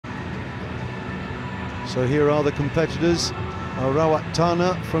So here are the competitors. Rawat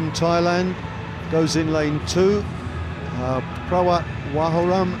Tana from Thailand goes in lane 2. Prawat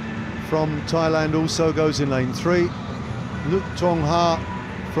Wahoram from Thailand also goes in lane 3. Luc Tong Ha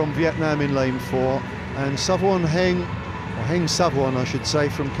from Vietnam in lane 4. And Savon Heng, or Heng Savon I should say,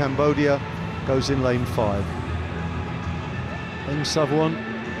 from Cambodia goes in lane 5. Heng Savon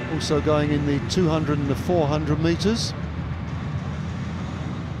also going in the 200 and the 400 metres.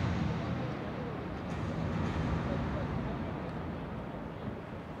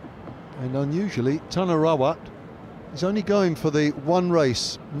 And unusually, Tana Rawat is only going for the one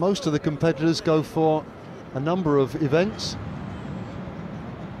race. Most of the competitors go for a number of events.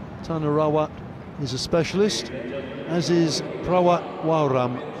 Tana Rawat is a specialist, as is Prawat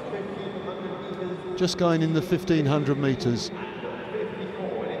Wahoram, just going in the 1500 metres.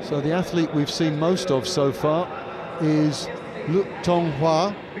 So the athlete we've seen most of so far is Luc Tong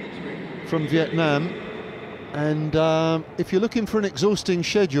Ha from Vietnam. And if you're looking for an exhausting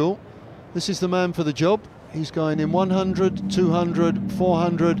schedule, this is the man for the job. He's going in 100, 200,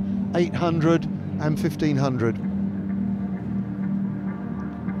 400, 800 and 1500.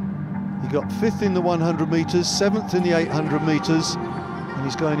 He got 5th in the 100 metres, 7th in the 800 metres, and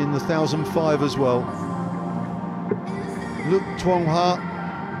he's going in the 1005 as well. Luc Tong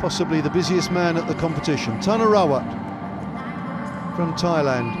Ha, possibly the busiest man at the competition. Tana Rawat from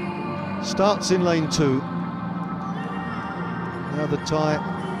Thailand starts in lane 2. Now the Thai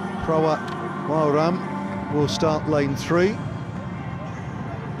Prawat Wahoram will start lane 3.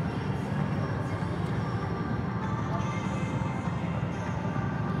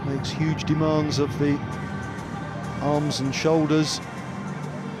 Makes huge demands of the arms and shoulders.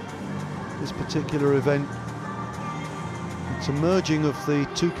 This particular event, it's a merging of the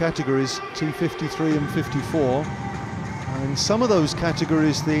two categories, T53 and 54. And some of those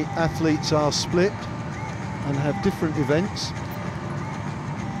categories the athletes are split and have different events.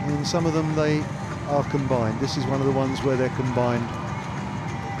 In some of them they are combined. This is one of the ones where they're combined.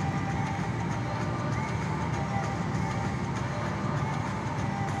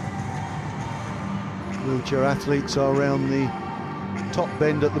 Wheelchair athletes are around the top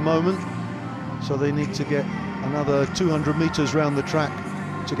bend at the moment, so they need to get another 200 metres round the track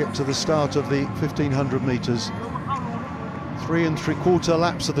to get to the start of the 1500 metres. 3 3/4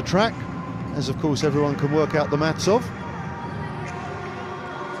 laps of the track, as of course everyone can work out the maths of.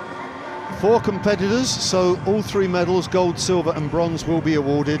 4 competitors, so all 3 medals, gold, silver and bronze, will be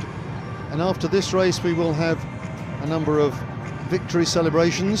awarded. And after this race we will have a number of victory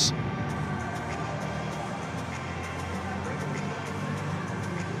celebrations.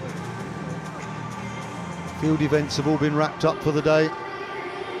 Field events have all been wrapped up for the day.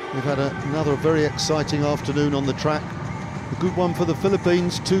 We've had another very exciting afternoon on the track. A good one for the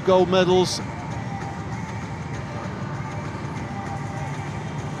Philippines, 2 gold medals.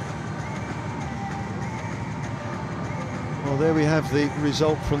 Well, there we have the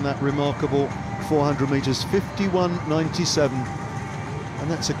result from that remarkable 400 metres, 51.97. And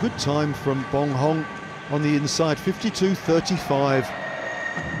that's a good time from Bong Hong on the inside, 52.35.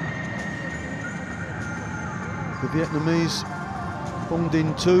 The Vietnamese, Bong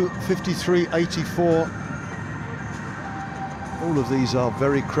Din Tu, 53.84. All of these are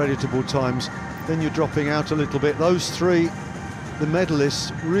very creditable times. Then you're dropping out a little bit. Those 3, the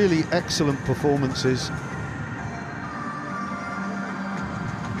medalists, really excellent performances.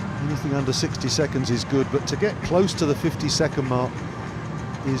 Anything under 60 seconds is good, but to get close to the 50-second mark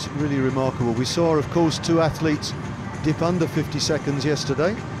is really remarkable. We saw, of course, 2 athletes dip under 50 seconds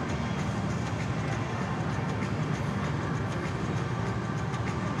yesterday.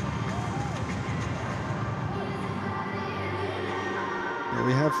 There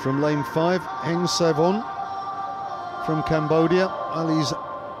we have from lane 5, Heng Savon from Cambodia. Well, he's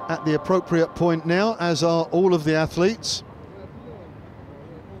at the appropriate point now, as are all of the athletes.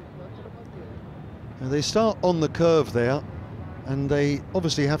 Now they start on the curve there, and they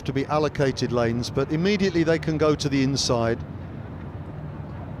obviously have to be allocated lanes, but immediately they can go to the inside.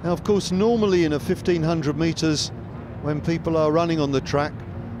 Now, of course, normally in a 1500 metres, when people are running on the track,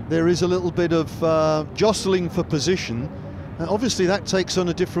 there is a little bit of jostling for position. And obviously that takes on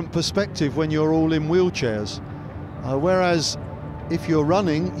a different perspective when you're all in wheelchairs. Whereas if you're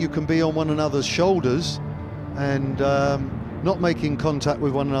running, you can be on one another's shoulders and not making contact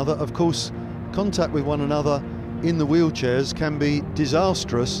with one another. Of course, contact with one another in the wheelchairs can be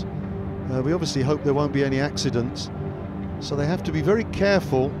disastrous. We obviously hope there won't be any accidents. So they have to be very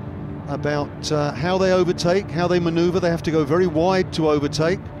careful about how they overtake, how they maneuver. They have to go very wide to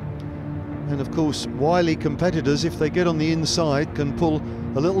overtake. And of course, wily competitors, if they get on the inside, can pull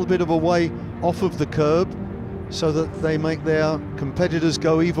a little bit of away off of the curb so that they make their competitors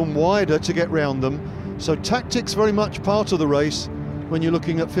go even wider to get round them. So tactics very much part of the race when you're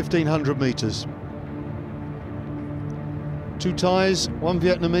looking at 1500 metres. 2 Thais, 1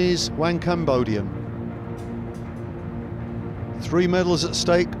 Vietnamese, 1 Cambodian. 3 medals at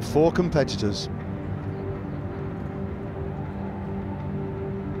stake, 4 competitors.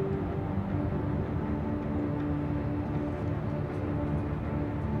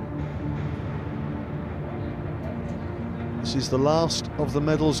 This is the last of the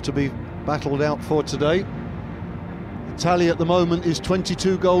medals to be battled out for today. The tally at the moment is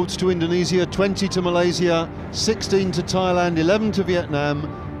 22 golds to Indonesia, 20 to Malaysia, 16 to Thailand, 11 to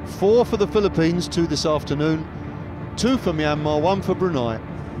Vietnam, 4 for the Philippines, 2 this afternoon, 2 for Myanmar, 1 for Brunei.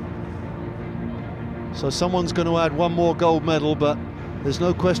 So someone's going to add 1 more gold medal, but there's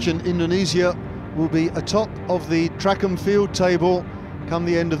no question Indonesia will be atop of the track and field table come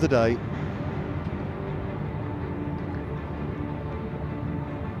the end of the day.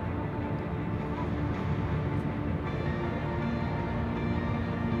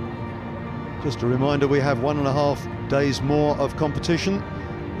 Just a reminder, we have 1.5 days more of competition.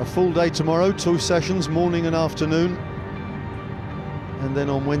 A full day tomorrow, 2 sessions, morning and afternoon. And then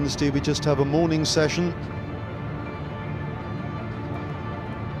on Wednesday we just have a morning session.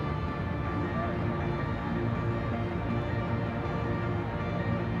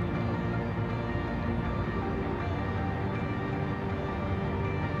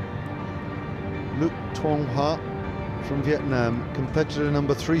 Luc Tuong Ha from Vietnam, competitor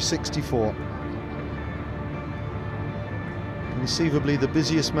number 364. Conceivably the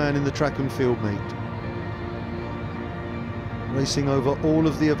busiest man in the track and field meet. Racing over all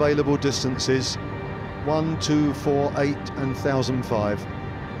of the available distances, 1, 2, 4, 8 and 1005.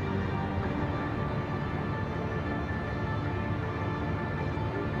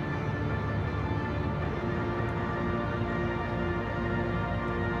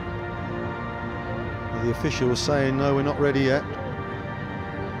 The official saying no, we're not ready yet.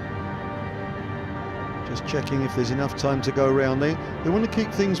 Just checking if there's enough time to go around. They want to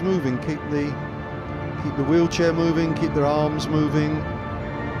keep things moving, keep the wheelchair moving, keep their arms moving,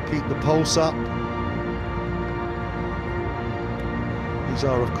 keep the pulse up. These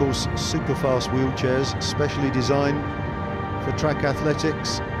are, of course, super fast wheelchairs, specially designed for track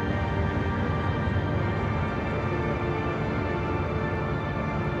athletics.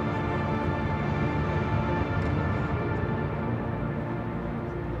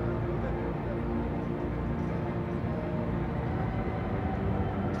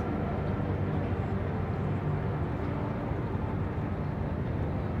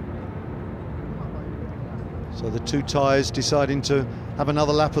 So the 2 Thais deciding to have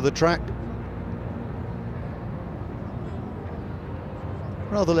another lap of the track.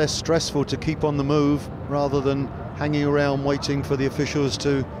 Rather less stressful to keep on the move rather than hanging around waiting for the officials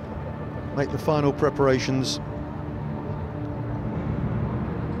to make the final preparations.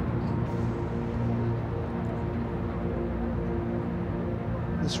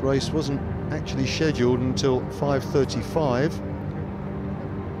 This race wasn't actually scheduled until 5:35.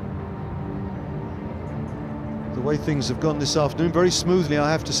 The way things have gone this afternoon, very smoothly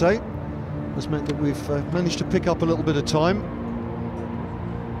I have to say, has meant that we've managed to pick up a little bit of time.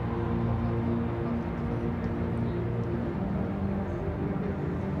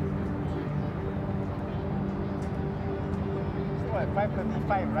 What,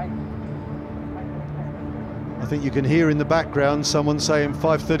 5:35, right? I think you can hear in the background someone saying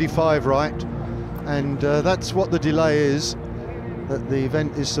 5:35, right? And that's what the delay is, that the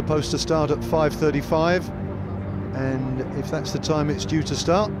event is supposed to start at 5:35. And if that's the time it's due to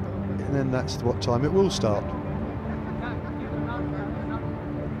start, then that's what time it will start.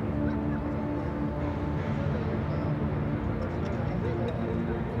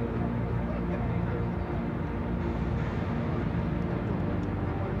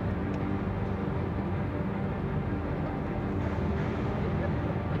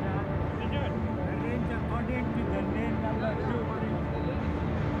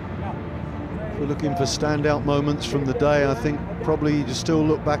 We're looking for standout moments from the day. I think probably you still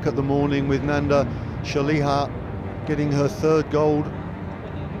look back at the morning with Nanda Shaliha getting her 3rd gold,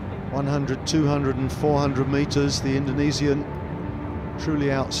 100, 200 and 400 meters. The Indonesian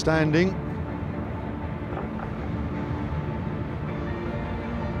truly outstanding.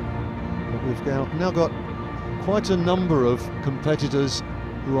 But we've now got quite a number of competitors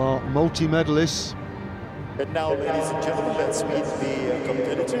who are multi-medalists. And now, ladies and gentlemen, let's meet the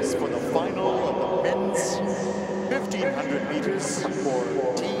competitors for the final of the men's 1500 meters for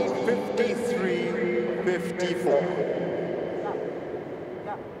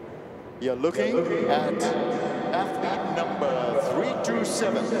T53-54. You're looking at athlete number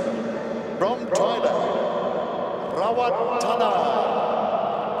 327 from Thailand, Rawat Thana.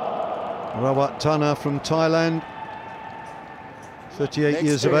 Rawat Thana from Thailand, 38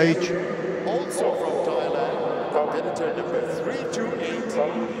 years of age. Also from Thailand, competitor number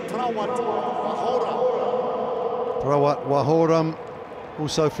 328, Prawat Wahoram. Prawat Wahoram,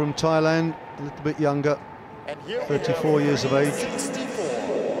 also from Thailand, a little bit younger, 34 years of age. 64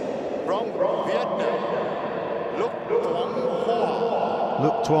 from Vietnam, Luk Tuong Hoa.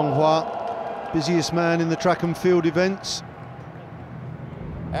 Luk Tuong Hoa, busiest man in the track and field events,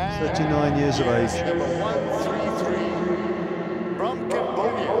 39 years of age. Number 133 from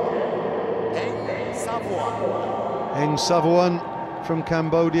Cambodia, Heng Savoan. Heng Savoan from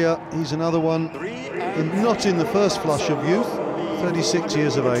Cambodia, he's another one not in the first flush of youth, 36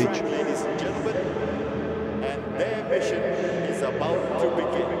 years of age. Ladies and gentlemen, and their mission is about to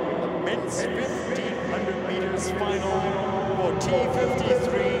begin. The men's 1500 meters final for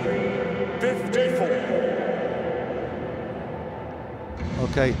T53-54.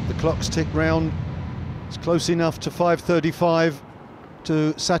 Okay, the clocks tick round. It's close enough to 5:35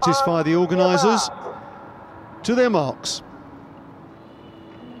 to satisfy the organisers. To their marks.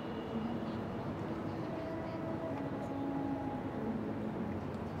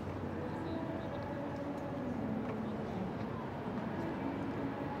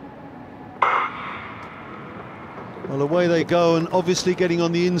 Well, away they go, and obviously getting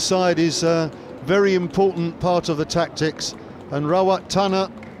on the inside is a very important part of the tactics. And Rawat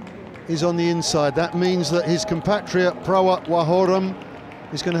Thana is on the inside. That means that his compatriot Prawat Wahoram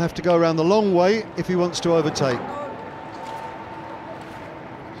is going to have to go around the long way if he wants to overtake.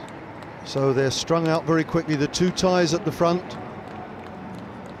 So they're strung out very quickly, the two Thais at the front.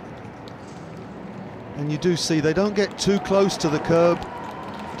 And you do see they don't get too close to the curb.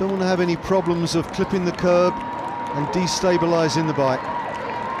 Don't want to have any problems of clipping the curb and destabilising the bike.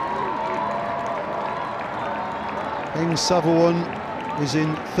 Heng Savoan is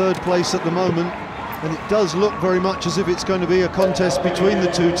in third place at the moment, and it does look very much as if it's going to be a contest between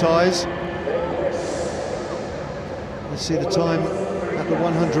the two Thais. Let's see, the time at the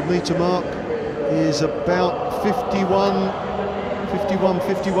 100-metre mark is about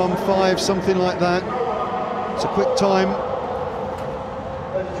 51.5, something like that. It's a quick time.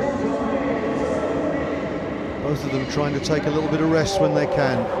 Both of them trying to take a little bit of rest when they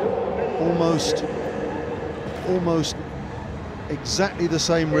can. Almost exactly the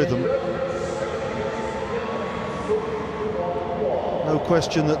same rhythm. No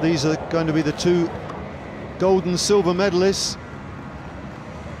question that these are going to be the two gold and silver medalists.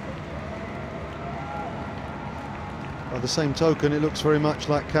 By the same token, it looks very much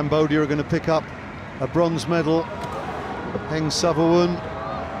like Cambodia are going to pick up a bronze medal. Heng Savoan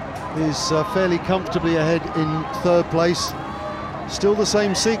is fairly comfortably ahead in third place. Still the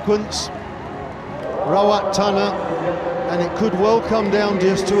same sequence. Rawat Thana, and it could well come down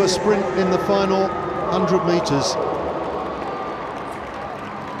just to a sprint in the final 100 metres.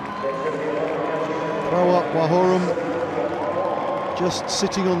 Prawat Wahoram just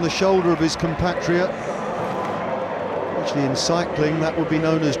sitting on the shoulder of his compatriot. Actually, in cycling that would be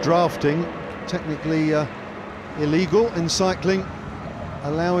known as drafting, technically illegal in cycling,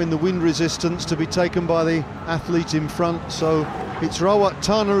 allowing the wind resistance to be taken by the athlete in front. So it's Rawat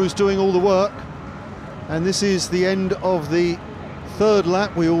Thana who's doing all the work. And this is the end of the third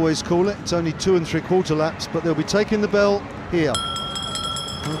lap, we always call it. It's only 2 3/4 laps, but they'll be taking the bell here.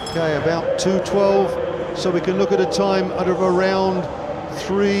 Okay, about 2:12, so we can look at a time at around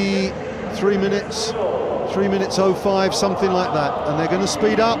 3 minutes 05, something like that. And they're going to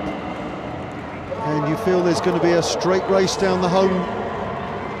speed up, and you feel there's going to be a straight race down the home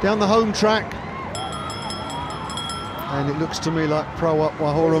track. And it looks to me like Prawat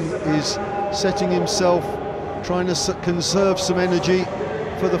Wahoram is setting himself, trying to conserve some energy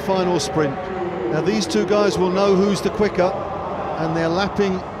for the final sprint. Now these two guys will know who's the quicker, and they're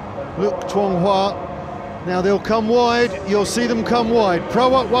lapping Luk Tuong Hoa. Now they'll come wide, you'll see them come wide.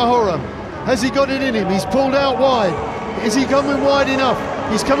 Prawat Wahoram, has he got it in him? He's pulled out wide. Is he coming wide enough?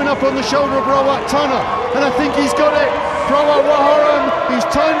 He's coming up on the shoulder of Rawat Thana, and I think he's got it. Prawat Wahoram, he's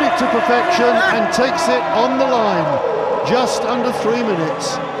timed it to perfection and takes it on the line. Just under 3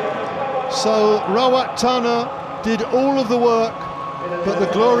 minutes. So Rawat Thana did all of the work, but the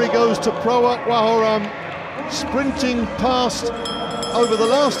glory goes to Prawat Wahoram, sprinting past over the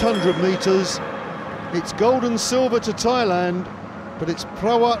last 100 metres. It's gold and silver to Thailand, but it's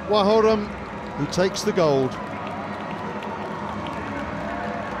Prawat Wahoram who takes the gold.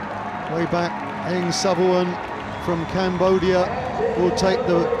 Way back, Heng Savoan from Cambodia will take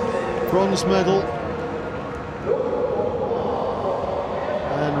the bronze medal.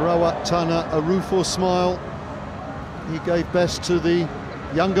 And Rawat Tana, a rueful smile. He gave best to the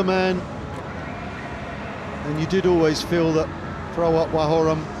younger man. And you did always feel that Rawat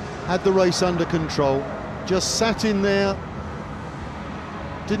Wahoram had the race under control. Just sat in there,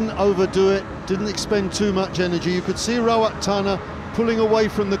 didn't overdo it, didn't expend too much energy. You could see Rawat Tana pulling away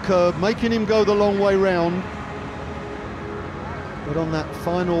from the curb, making him go the long way round. But on that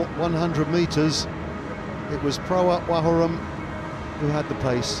final 100 metres, it was Rawat Wahoram who had the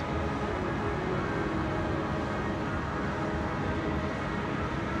pace.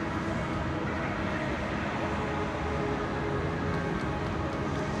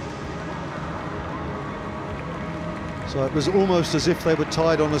 So it was almost as if they were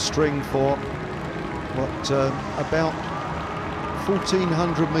tied on a string for what, about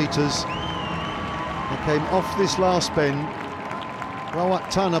 1,400 metres. They came off this last bend. Rawat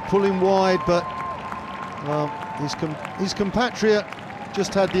Tana pulling wide, but well, his compatriot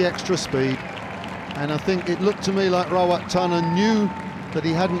just had the extra speed. And I think it looked to me like Rawat Tana knew that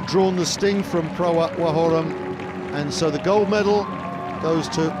he hadn't drawn the sting from Rawat Wahoram. And so the gold medal goes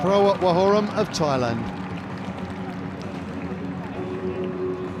to Rawat Wahoram of Thailand.